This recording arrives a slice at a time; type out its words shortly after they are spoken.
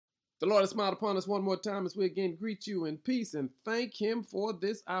The Lord has smiled upon us one more time as we again greet you in peace and thank Him for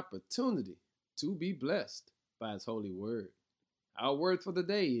this opportunity to be blessed by His holy word. Our word for the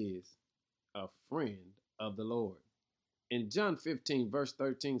day is a friend of the Lord. In John 15, verse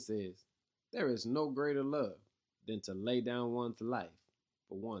 13 says, "There is no greater love than to lay down one's life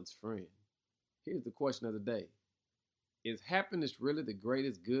for one's friend." Here's the question of the day. Is happiness really the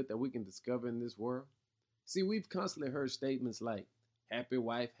greatest good that we can discover in this world? See, we've constantly heard statements like happy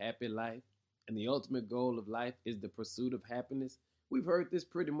wife, happy life, and the ultimate goal of life is the pursuit of happiness. We've heard this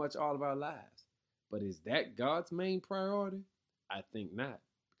pretty much all of our lives. But is that God's main priority? I think not.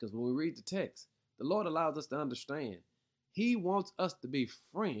 Because when we read the text, the Lord allows us to understand He wants us to be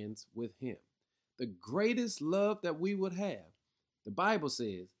friends with Him. The greatest love that we would have, the Bible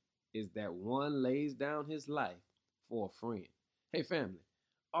says, is that one lays down his life for a friend. Hey, family,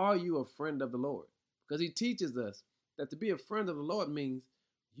 are you a friend of the Lord? Because He teaches us that to be a friend of the Lord means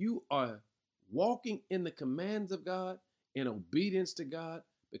you are walking in the commands of God, in obedience to God,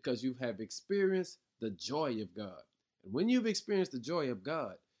 because you have experienced the joy of God. And when you've experienced the joy of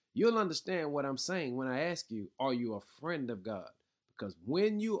God, you'll understand what I'm saying when I ask you, are you a friend of God? Because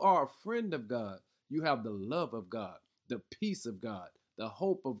when you are a friend of God, you have the love of God, the peace of God, the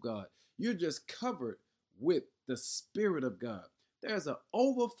hope of God. You're just covered with the Spirit of God. There's an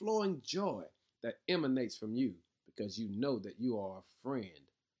overflowing joy that emanates from you because you know that you are a friend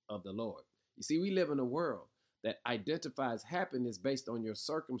of the Lord. You see, we live in a world that identifies happiness based on your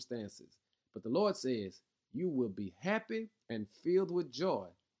circumstances. But the Lord says you will be happy and filled with joy.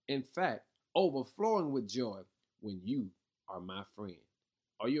 In fact, overflowing with joy when you are my friend.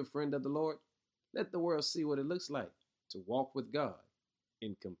 Are you a friend of the Lord? Let the world see what it looks like to walk with God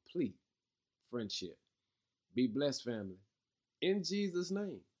in complete friendship. Be blessed, family. In Jesus'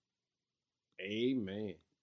 name, amen.